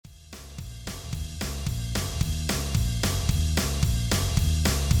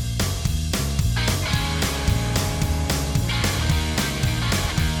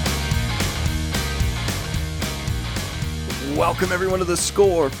Welcome everyone to the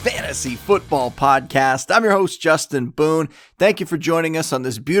Score Fantasy Football Podcast. I'm your host, Justin Boone. Thank you for joining us on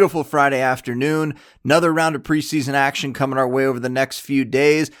this beautiful Friday afternoon. Another round of preseason action coming our way over the next few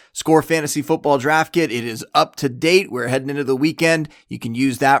days. Score Fantasy Football Draft Kit, it is up to date. We're heading into the weekend. You can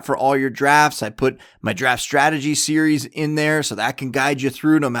use that for all your drafts. I put my draft strategy series in there so that can guide you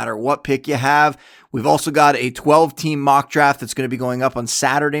through no matter what pick you have. We've also got a 12-team mock draft that's going to be going up on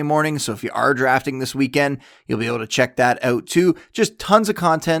Saturday morning. So if you are drafting this weekend, you'll be able to check that out too. Just tons of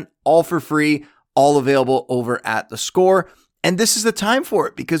content, all for free, all available over at The Score. And this is the time for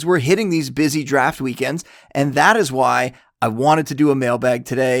it because we're hitting these busy draft weekends. And that is why I wanted to do a mailbag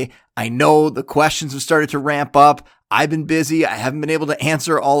today. I know the questions have started to ramp up. I've been busy. I haven't been able to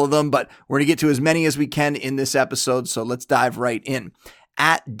answer all of them, but we're going to get to as many as we can in this episode. So let's dive right in.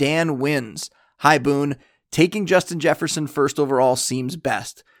 At Dan Wins. Hi, Boone. Taking Justin Jefferson first overall seems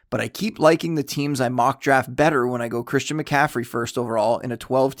best, but I keep liking the teams I mock draft better when I go Christian McCaffrey first overall in a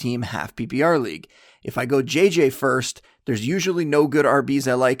 12-team half PPR league. If I go JJ first, there's usually no good RBs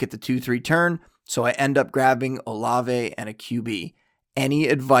I like at the 2-3 turn, so I end up grabbing Olave and a QB. Any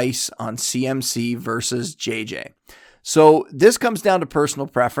advice on CMC versus JJ? So this comes down to personal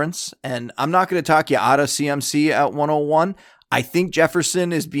preference, and I'm not going to talk you out of CMC at 101. I think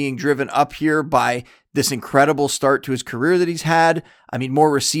Jefferson is being driven up here by this incredible start to his career that he's had. I mean,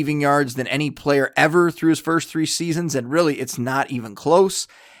 more receiving yards than any player ever through his first 3 seasons, and really it's not even close.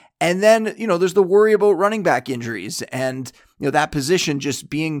 And then, there's the worry about running back injuries and, that position just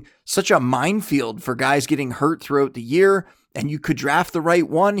being such a minefield for guys getting hurt throughout the year. And you could draft the right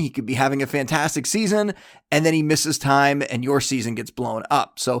one. He could be having a fantastic season, and then he misses time and your season gets blown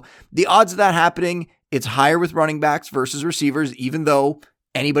up. So the odds of that happening, it's higher with running backs versus receivers, even though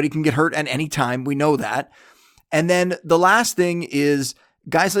anybody can get hurt at any time. We know that. And then the last thing is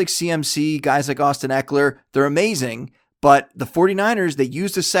guys like CMC, guys like Austin Eckler, they're amazing. But the 49ers, they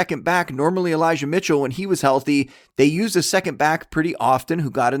used a second back, normally Elijah Mitchell when he was healthy. They used a second back pretty often who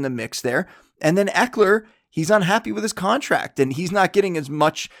got in the mix there. And then Eckler, he's unhappy with his contract and he's not getting as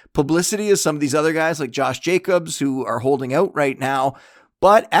much publicity as some of these other guys like Josh Jacobs who are holding out right now.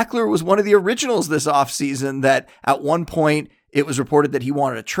 But Eckler was one of the originals this offseason that at one point it was reported that he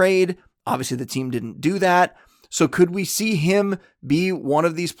wanted a trade. Obviously the team didn't do that. So could we see him be one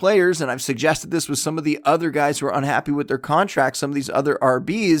of these players? And I've suggested this with some of the other guys who are unhappy with their contracts, some of these other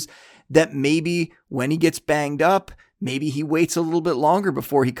RBs, that maybe when he gets banged up, maybe he waits a little bit longer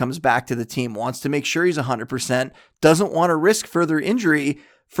before he comes back to the team, wants to make sure he's 100%, doesn't want to risk further injury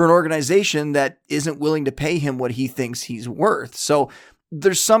for an organization that isn't willing to pay him what he thinks he's worth. So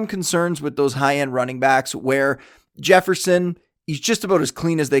there's some concerns with those high-end running backs where Jefferson, he's just about as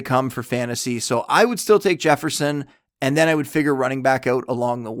clean as they come for fantasy. So I would still take Jefferson, and then I would figure running back out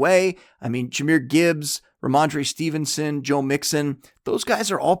along the way. I mean, Jahmyr Gibbs, Ramondre Stevenson, Joe Mixon, those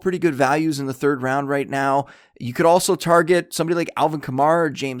guys are all pretty good values in the 3rd round right now. You could also target somebody like Alvin Kamara or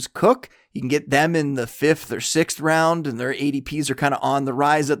James Cook. You can get them in the 5th or 6th round, and their ADPs are kind of on the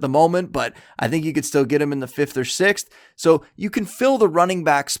rise at the moment, but I think you could still get them in the 5th or 6th. So you can fill the running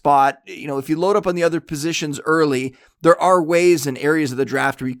back spot. If you load up on the other positions early, there are ways and areas of the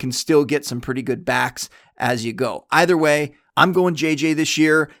draft where you can still get some pretty good backs as you go. Either way, I'm going JJ this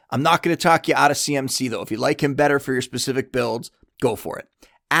year. I'm not going to talk you out of CMC though. If you like him better for your specific builds, go for it.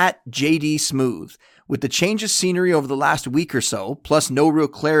 At JD Smooth. With the change of scenery over the last week or so, plus no real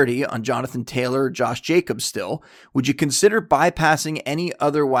clarity on Jonathan Taylor or Josh Jacobs still, would you consider bypassing any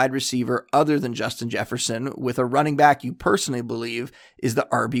other wide receiver other than Justin Jefferson with a running back you personally believe is the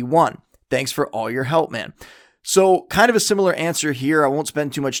RB1? Thanks for all your help, man. So kind of a similar answer here. I won't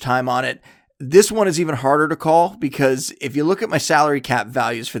spend too much time on it. This one is even harder to call because if you look at my salary cap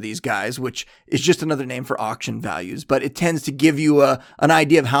values for these guys, which is just another name for auction values, but it tends to give you an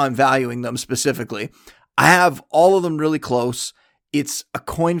idea of how I'm valuing them specifically. I have all of them really close. It's a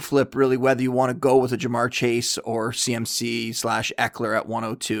coin flip really whether you want to go with a Jamar Chase or CMC/Eckler at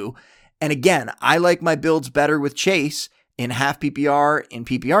 102. And again, I like my builds better with Chase in half PPR and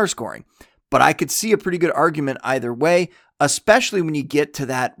PPR scoring, but I could see a pretty good argument either way, especially when you get to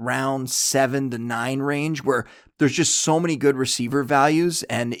that round 7 to 9 range where there's just so many good receiver values.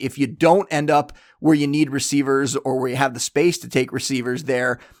 And if you don't end up where you need receivers or where you have the space to take receivers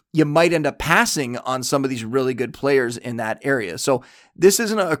there, you might end up passing on some of these really good players in that area. So this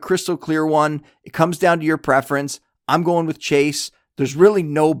isn't a crystal clear one. It comes down to your preference. I'm going with Chase. There's really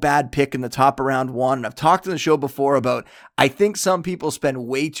no bad pick in the top of round 1. And I've talked in the show before about, I think some people spend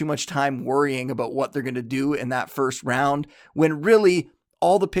way too much time worrying about what they're going to do in that first round when really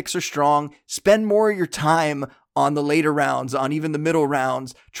all the picks are strong. Spend more of your time on the later rounds, on even the middle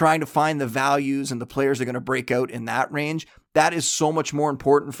rounds, trying to find the values and the players that are going to break out in that range. That is so much more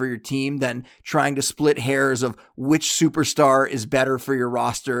important for your team than trying to split hairs of which superstar is better for your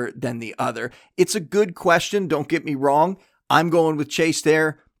roster than the other. It's a good question, don't get me wrong. I'm going with Chase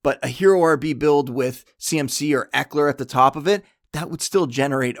there, but a hero RB build with CMC or Eckler at the top of it, that would still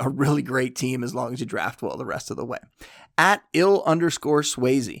generate a really great team as long as you draft well the rest of the way. At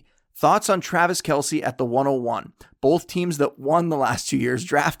 @ill_Swayze. Thoughts on Travis Kelce at the 101. Both teams that won the last 2 years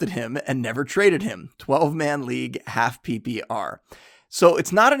drafted him and never traded him. 12-man league, half PPR. So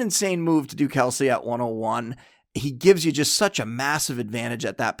it's not an insane move to do Kelce at 101. He gives you just such a massive advantage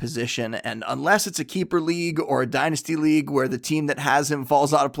at that position. And unless it's a keeper league or a dynasty league where the team that has him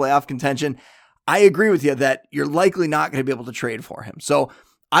falls out of playoff contention, I agree with you that you're likely not going to be able to trade for him. So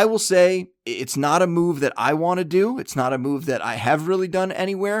I will say it's not a move that I want to do. It's not a move that I have really done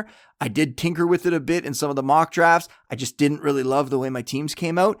anywhere. I did tinker with it a bit in some of the mock drafts. I just didn't really love the way my teams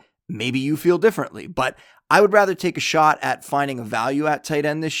came out. Maybe you feel differently, but I would rather take a shot at finding a value at tight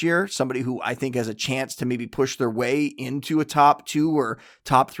end this year, somebody who I think has a chance to maybe push their way into a top 2 or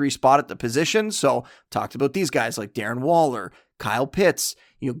top 3 spot at the position. So talked about these guys like Darren Waller, Kyle Pitts.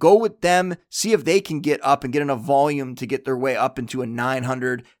 Go with them, see if they can get up and get enough volume to get their way up into a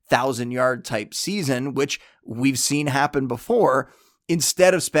 900,000 yard type season, which we've seen happen before,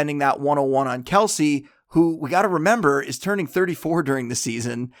 instead of spending that 101 on Kelce, who we got to remember is turning 34 during the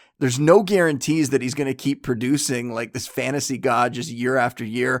season. There's no guarantees that he's going to keep producing like this fantasy god just year after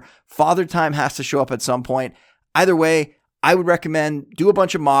year. Father time has to show up at some point. Either way, I would recommend do a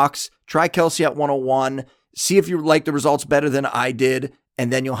bunch of mocks, try Kelce at 101, see if you like the results better than I did,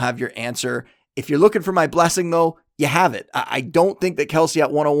 and then you'll have your answer. If you're looking for my blessing, though, you have it. I don't think that Kelce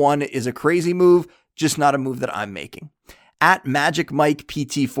at 101 is a crazy move, just not a move that I'm making. At Magic Mike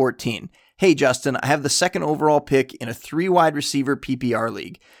PT14. Hey, Justin, I have the second overall pick in a 3 wide receiver PPR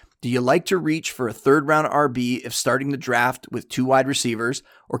league. Do you like to reach for a 3rd round RB if starting the draft with 2 wide receivers,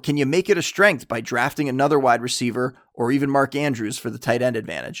 or can you make it a strength by drafting another wide receiver or even Mark Andrews for the tight end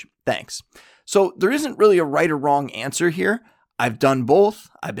advantage? Thanks. So there isn't really a right or wrong answer here. I've done both.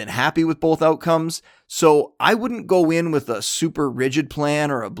 I've been happy with both outcomes. So I wouldn't go in with a super rigid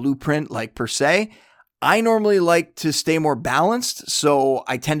plan or a blueprint like per se. I normally like to stay more balanced, so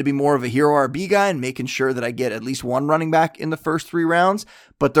I tend to be more of a hero RB guy and making sure that I get at least one running back in the first 3 rounds.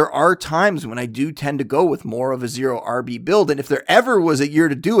 But there are times when I do tend to go with more of a 0 RB build. And if there ever was a year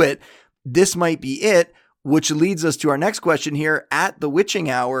to do it, this might be it, which leads us to our next question here at the witching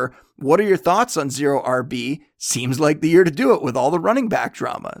hour. What are your thoughts on 0 RB? Seems like the year to do it with all the running back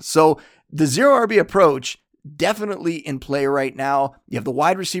drama. So the 0 RB approach, definitely in play right now. You have the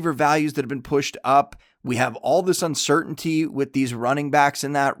wide receiver values that have been pushed up. We have all this uncertainty with these running backs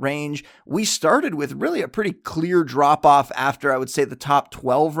in that range. We started with really a pretty clear drop off after, I would say, the top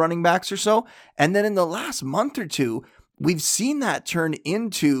 12 running backs or so. And then in the last month or two, we've seen that turn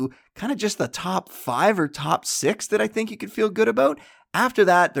into kind of just the top 5 or top 6 that I think you could feel good about. After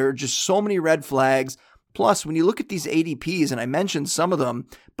that, there are just so many red flags. Plus, when you look at these ADPs, and I mentioned some of them,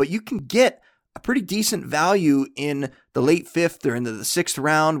 but you can get a pretty decent value in the late 5th or into the 6th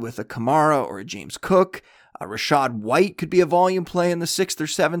round with a Kamara or a James Cook. Rashad White could be a volume play in the 6th or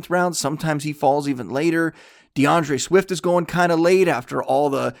 7th round. Sometimes he falls even later. DeAndre Swift is going kind of late after all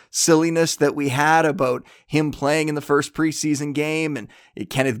the silliness that we had about him playing in the first preseason game and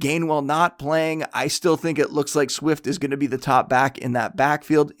Kenneth Gainwell not playing. I still think it looks like Swift is going to be the top back in that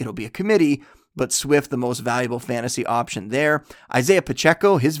backfield. It'll be a committee, but Swift, the most valuable fantasy option there. Isaiah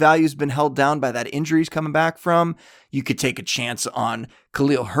Pacheco, his value's been held down by that injury he's coming back from. You could take a chance on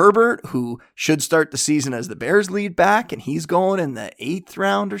Khalil Herbert, who should start the season as the Bears lead back, and he's going in the 8th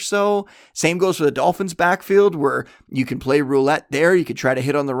round or so. Same goes for the Dolphins backfield, where you can play roulette there. You could try to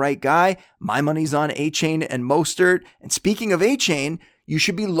hit on the right guy. My money's on A-Chain and Mostert. And speaking of A-Chain, you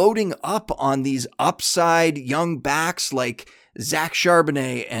should be loading up on these upside young backs like Zach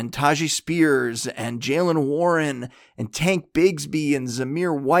Charbonnet and Tajee Spears and Jalen Warren and Tank Bigsby and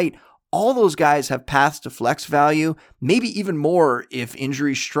Zamir White. All those guys have paths to flex value, maybe even more if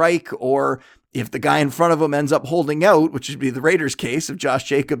injuries strike or if the guy in front of them ends up holding out, which would be the Raiders' case if Josh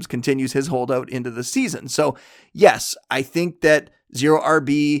Jacobs continues his holdout into the season. So yes, I think that 0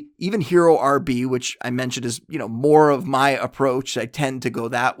 RB, even hero RB, which I mentioned is, more of my approach. I tend to go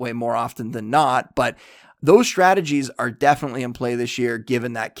that way more often than not, but those strategies are definitely in play this year,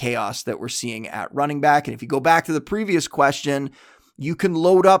 given that chaos that we're seeing at running back. And if you go back to the previous question, you can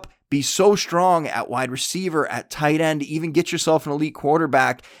load up be so strong at wide receiver, at tight end, even get yourself an elite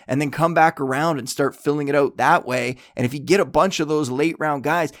quarterback, and then come back around and start filling it out that way. And if you get a bunch of those late round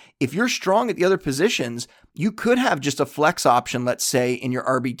guys, if you're strong at the other positions, you could have just a flex option, let's say, in your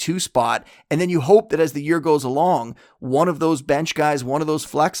RB2 spot. And then you hope that as the year goes along, one of those bench guys, one of those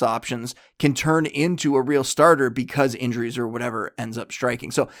flex options can turn into a real starter because injuries or whatever ends up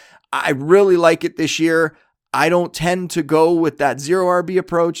striking. So I really like it this year. I don't tend to go with that zero RB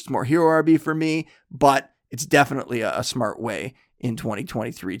approach. It's more hero RB for me, but it's definitely a smart way in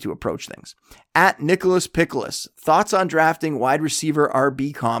 2023 to approach things. At Nicholas Pickles, thoughts on drafting wide receiver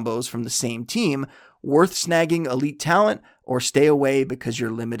RB combos from the same team, worth snagging elite talent or stay away because you're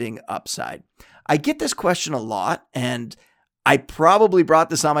limiting upside? I get this question a lot, and I probably brought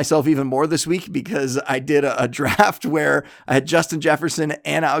this on myself even more this week because I did a draft where I had Justin Jefferson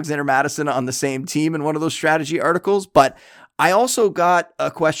and Alexander Mattison on the same team in one of those strategy articles. But I also got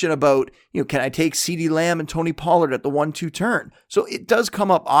a question about, can I take CeeDee Lamb and Tony Pollard at the 1-2 turn? So it does come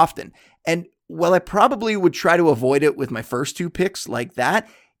up often. And while I probably would try to avoid it with my first two picks like that,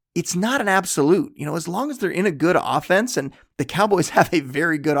 it's not an absolute. As long as they're in a good offense, and the Cowboys have a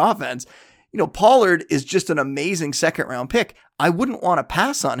very good offense, Pollard is just an amazing second round pick. I wouldn't want to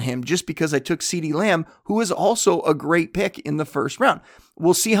pass on him just because I took CeeDee Lamb, who is also a great pick in the first round.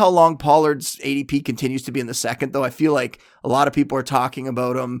 We'll see how long Pollard's ADP continues to be in the second, though. I feel like a lot of people are talking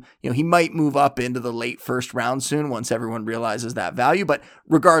about him. He might move up into the late first round soon once everyone realizes that value. But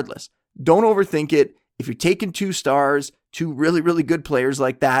regardless, don't overthink it. If you're taking 2 stars, 2 really, really good players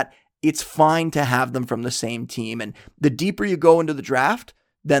like that, it's fine to have them from the same team. And the deeper you go into the draft,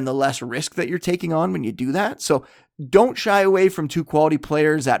 then the less risk that you're taking on when you do that. So don't shy away from 2 quality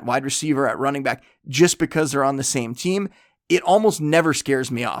players at wide receiver, at running back, just because they're on the same team. It almost never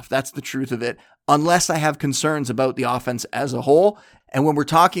scares me off. That's the truth of it, unless I have concerns about the offense as a whole. And when we're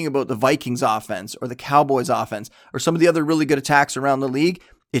talking about the Vikings offense or the Cowboys offense or some of the other really good attacks around the league,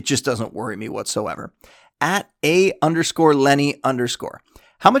 it just doesn't worry me whatsoever. At A_Lenny_.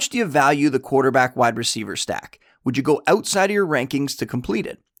 How much do you value the quarterback wide receiver stack? Would you go outside of your rankings to complete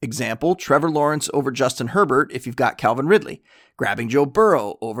it? Example, Trevor Lawrence over Justin Herbert if you've got Calvin Ridley, grabbing Joe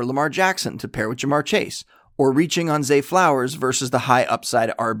Burrow over Lamar Jackson to pair with Jamar Chase, or reaching on Zay Flowers versus the high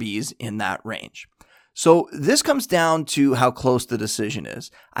upside RBs in that range. So this comes down to how close the decision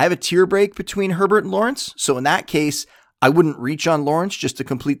is. I have a tier break between Herbert and Lawrence, so in that case, I wouldn't reach on Lawrence just to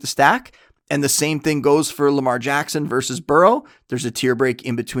complete the stack. And the same thing goes for Lamar Jackson versus Burrow. There's a tier break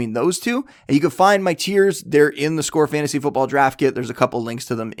in between those two. And you can find my tiers. They're in the Score Fantasy Football Draft Kit. There's a couple links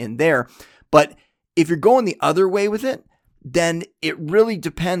to them in there. But if you're going the other way with it, then it really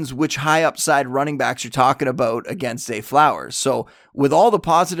depends which high upside running backs you're talking about against Zay Flowers. So with all the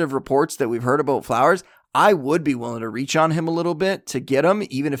positive reports that we've heard about Flowers, I would be willing to reach on him a little bit to get him,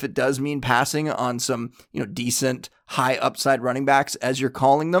 even if it does mean passing on some, decent high upside running backs, as you're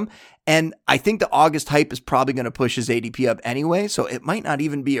calling them. And I think the August hype is probably going to push his ADP up anyway, so it might not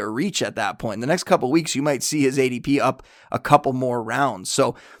even be a reach at that point. In the next couple of weeks, you might see his ADP up a couple more rounds.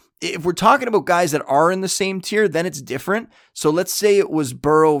 So if we're talking about guys that are in the same tier, then it's different. So let's say it was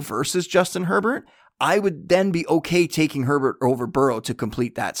Burrow versus Justin Herbert. I would then be okay taking Herbert over Burrow to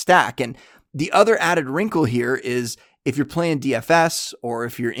complete that stack. And the other added wrinkle here is if you're playing DFS or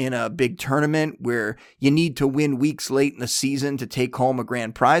if you're in a big tournament where you need to win weeks late in the season to take home a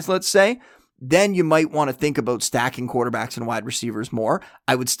grand prize, let's say, then you might want to think about stacking quarterbacks and wide receivers more.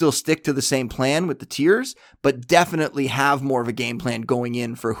 I would still stick to the same plan with the tiers, but definitely have more of a game plan going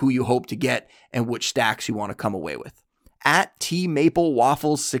in for who you hope to get and which stacks you want to come away with. At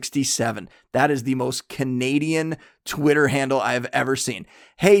TMapleWaffles67. That is the most Canadian Twitter handle I have ever seen.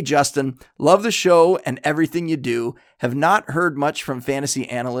 Hey, Justin, love the show and everything you do. Have not heard much from fantasy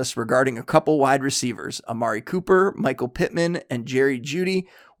analysts regarding a couple wide receivers, Amari Cooper, Michael Pittman, and Jerry Jeudy.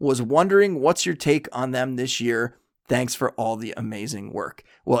 Was wondering what's your take on them this year. Thanks for all the amazing work.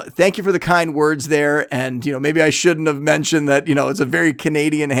 Well, thank you for the kind words there. And, maybe I shouldn't have mentioned that, it's a very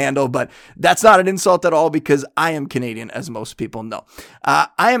Canadian handle, but that's not an insult at all because I am Canadian, as most people know. I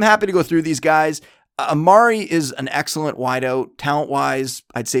am happy to go through these guys. Amari is an excellent wideout. Talent-wise,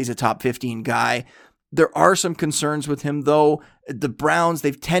 I'd say he's a top 15 guy. There are some concerns with him, though. The Browns,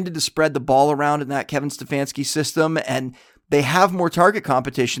 they've tended to spread the ball around in that Kevin Stefanski system, and they have more target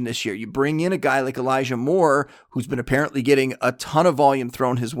competition this year. You bring in a guy like Elijah Moore, who's been apparently getting a ton of volume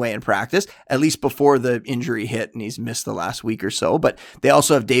thrown his way in practice, at least before the injury hit, and he's missed the last week or so. But they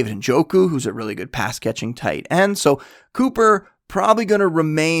also have David Njoku, who's a really good pass-catching tight end. So Cooper probably going to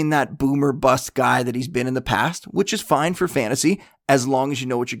remain that boomer bust guy that he's been in the past, which is fine for fantasy as long as you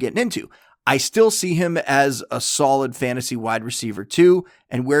know what you're getting into. I still see him as a solid fantasy wide receiver too,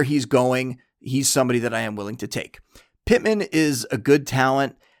 and where he's going, he's somebody that I am willing to take. Pittman is a good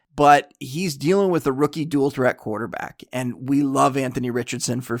talent, but he's dealing with a rookie dual threat quarterback, and we love Anthony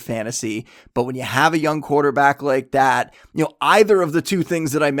Richardson for fantasy. But when you have a young quarterback like that, either of the two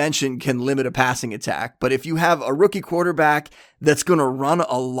things that I mentioned can limit a passing attack. But if you have a rookie quarterback that's going to run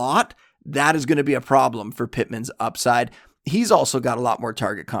a lot, that is going to be a problem for Pittman's upside. He's also got a lot more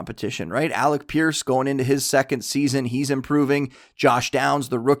target competition, right? Alec Pierce going into his second season, he's improving. Josh Downs,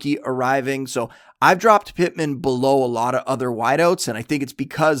 the rookie, arriving. So I've dropped Pittman below a lot of other wideouts, and I think it's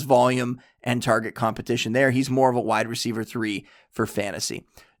because volume and target competition there. He's more of a wide receiver 3 for fantasy.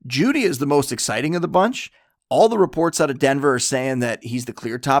 Jeudy is the most exciting of the bunch. All the reports out of Denver are saying that he's the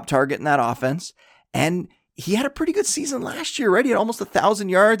clear top target in that offense, and he had a pretty good season last year, right? He had almost 1,000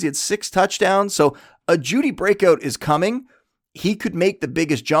 yards. He had 6 touchdowns. So a Jeudy breakout is coming. He could make the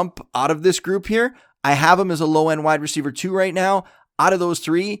biggest jump out of this group here. I have him as a low-end wide receiver 2 right now. Out of those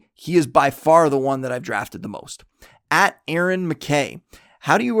 3, he is by far the one that I've drafted the most. At Aaron McKay,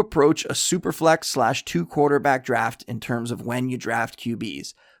 how do you approach a superflex / 2 quarterback draft in terms of when you draft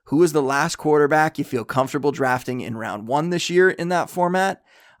QBs? Who is the last quarterback you feel comfortable drafting in round 1 this year in that format?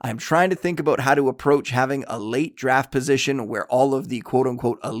 I'm trying to think about how to approach having a late draft position where all of the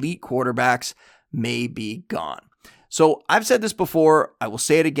quote-unquote elite quarterbacks may be gone. So I've said this before, I will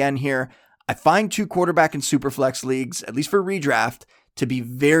say it again here. I find 2 quarterback and superflex leagues, at least for redraft, to be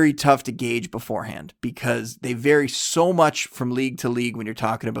very tough to gauge beforehand because they vary so much from league to league when you're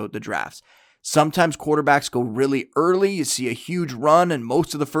talking about the drafts. Sometimes quarterbacks go really early. You see a huge run and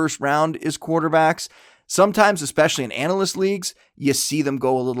most of the first round is quarterbacks. Sometimes, especially in analyst leagues, you see them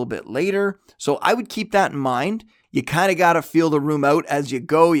go a little bit later. So I would keep that in mind. You kind of got to feel the room out as you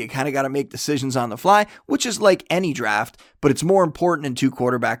go. You kind of got to make decisions on the fly, which is like any draft, but it's more important in 2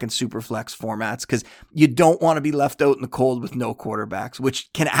 quarterback and superflex formats because you don't want to be left out in the cold with no quarterbacks,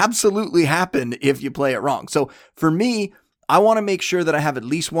 which can absolutely happen if you play it wrong. So for me, I want to make sure that I have at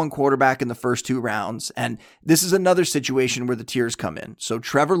least 1 quarterback in the first 2 rounds. And this is another situation where the tiers come in. So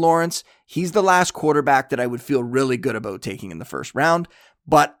Trevor Lawrence, he's the last quarterback that I would feel really good about taking in the first round.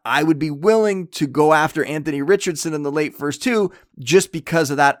 But I would be willing to go after Anthony Richardson in the late first 2 just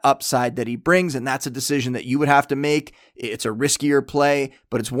because of that upside that he brings. And that's a decision that you would have to make. It's a riskier play,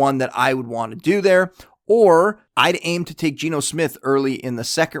 but it's one that I would want to do there. Or I'd aim to take Geno Smith early in the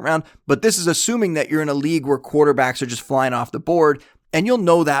second round. But this is assuming that you're in a league where quarterbacks are just flying off the board. And you'll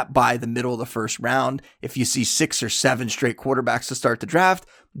know that by the middle of the first round. If you see 6 or 7 straight quarterbacks to start the draft,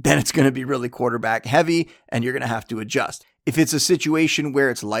 then it's going to be really quarterback heavy and you're going to have to adjust. If it's a situation where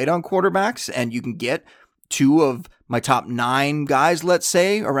it's light on quarterbacks and you can get 2 of my top 9 guys, let's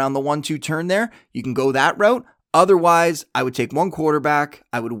say, around the 1-2 turn there, you can go that route. Otherwise, I would take 1 quarterback,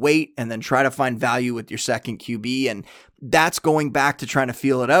 I would wait, and then try to find value with your second QB. And that's going back to trying to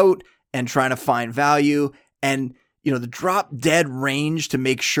feel it out and trying to find value. And, the drop dead range to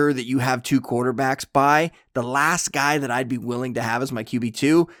make sure that you have 2 quarterbacks by, the last guy that I'd be willing to have as my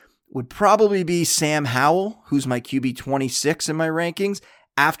QB2 would probably be Sam Howell, who's my QB 26 in my rankings.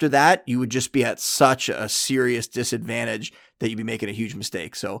 After that, you would just be at such a serious disadvantage that you'd be making a huge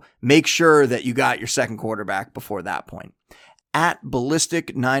mistake. So make sure that you got your second quarterback before that point. At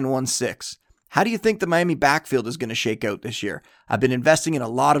Ballistic916, how do you think the Miami backfield is going to shake out this year? I've been investing in a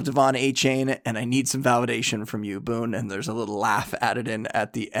lot of Devon Achane, and I need some validation from you, Boone. And there's a little laugh added in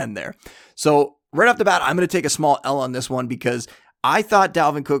at the end there. So right off the bat, I'm going to take a small L on this one because I thought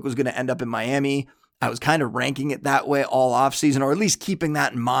Dalvin Cook was going to end up in Miami. I was kind of ranking it that way all offseason, or at least keeping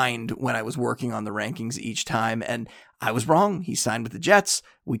that in mind when I was working on the rankings each time. And I was wrong. He signed with the Jets.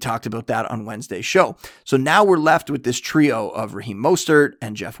 We talked about that on Wednesday's show. So now we're left with this trio of Raheem Mostert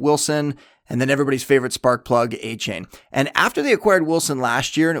and Jeff Wilson, and then everybody's favorite spark plug, Achane. And after they acquired Wilson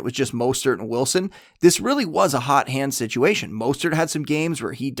last year and it was just Mostert and Wilson, this really was a hot hand situation. Mostert had some games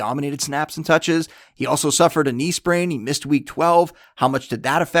where he dominated snaps and touches. He also suffered a knee sprain. He missed week 12. How much did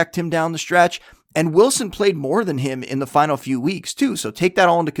that affect him down the stretch? And Wilson played more than him in the final few weeks too. So take that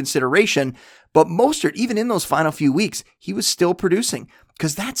all into consideration. But Mostert, even in those final few weeks, he was still producing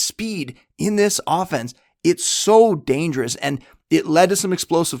because that speed in this offense, it's so dangerous. And it led to some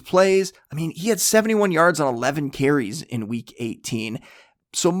explosive plays. I mean, he had 71 yards on 11 carries in week 18.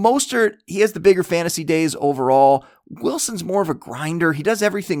 So Mostert, he has the bigger fantasy days overall. Wilson's more of a grinder. He does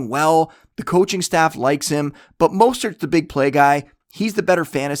everything well. The coaching staff likes him, but Mostert's the big play guy. He's the better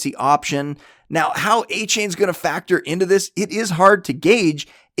fantasy option. Now, how Achane's going to factor into this, it is hard to gauge.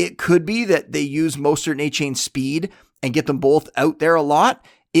 It could be that they use Mostert and Achane's speed and get them both out there a lot.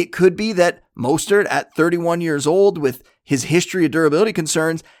 It could be that Mostert at 31 years old with his history of durability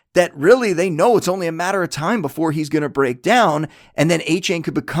concerns that really they know it's only a matter of time before he's going to break down. And then Achane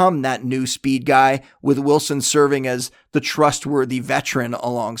could become that new speed guy with Wilson serving as the trustworthy veteran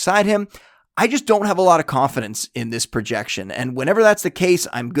alongside him. I just don't have a lot of confidence in this projection. And whenever that's the case,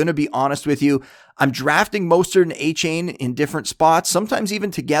 I'm going to be honest with you. I'm drafting Mostert and Achane in different spots, sometimes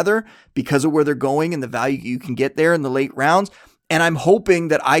even together because of where they're going and the value you can get there in the late rounds. And I'm hoping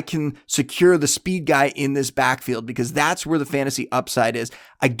that I can secure the speed guy in this backfield because that's where the fantasy upside is.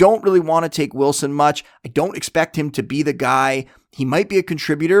 I don't really want to take Wilson much. I don't expect him to be the guy. He might be a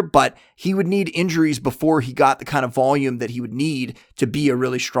contributor, but he would need injuries before he got the kind of volume that he would need to be a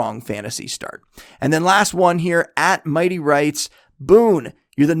really strong fantasy start. And then last one here, at Mighty writes, Boone,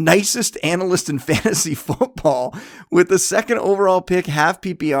 you're the nicest analyst in fantasy football. With the second overall pick, half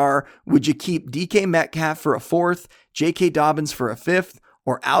PPR, would you keep DK Metcalf for a fourth, J.K. Dobbins for a fifth,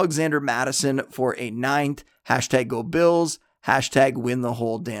 or Alexander Mattison for a ninth? Hashtag go Bills, hashtag win the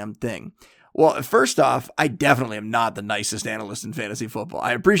whole damn thing. Well, first off, I definitely am not the nicest analyst in fantasy football.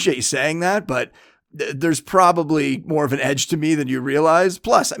 I appreciate you saying that, but there's probably more of an edge to me than you realize.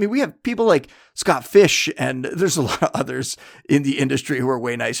 Plus, I mean, we have people like Scott Fish, and there's a lot of others in the industry who are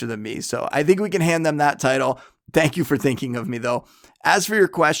way nicer than me. So I think we can hand them that title. Thank you for thinking of me, though. As for your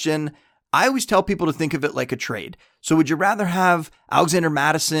question, I always tell people to think of it like a trade. So would you rather have Alexander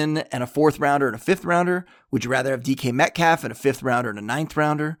Mattison and a fourth rounder and a fifth rounder? Would you rather have DK Metcalf and a fifth rounder and a ninth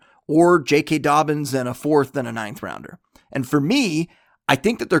rounder? Or J.K. Dobbins and a fourth and a ninth rounder? And for me, I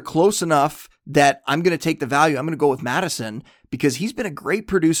think that they're close enough that I'm going to take the value. I'm going to go with Mattison because he's been a great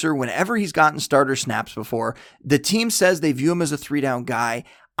producer whenever he's gotten starter snaps before. The team says they view him as a 3-down guy.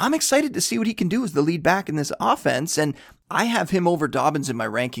 I'm excited to see what he can do as the lead back in this offense. And I have him over Dobbins in my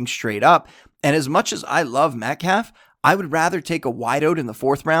rankings straight up. And as much as I love Metcalf, I would rather take a wideout in the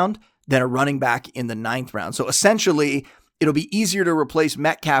fourth round than a running back in the ninth round. So essentially, it'll be easier to replace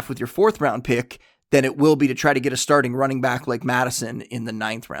Metcalf with your fourth round pick than it will be to try to get a starting running back like Mattison in the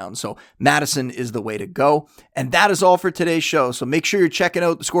ninth round. So Mattison is the way to go. And that is all for today's show. So make sure you're checking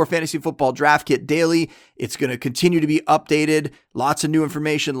out the Score Fantasy Football Draft Kit daily. It's going to continue to be updated. Lots of new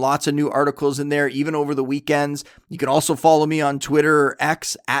information, lots of new articles in there, even over the weekends. You can also follow me on Twitter or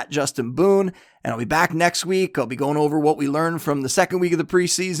X at Justin Boone. And I'll be back next week. I'll be going over what we learned from the second week of the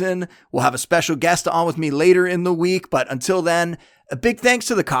preseason. We'll have a special guest on with me later in the week. But until then, a big thanks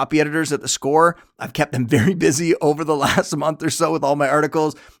to the copy editors at The Score. I've kept them very busy over the last month or so with all my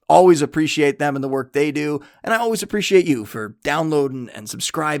articles. Always appreciate them and the work they do. And I always appreciate you for downloading and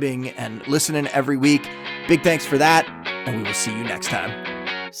subscribing and listening every week. Big thanks for that. And we will see you next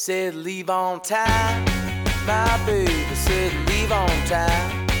time. Said leave on time, my baby said leave on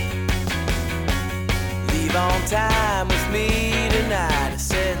time. Leave on time with me tonight. I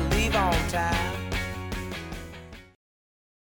said leave on time.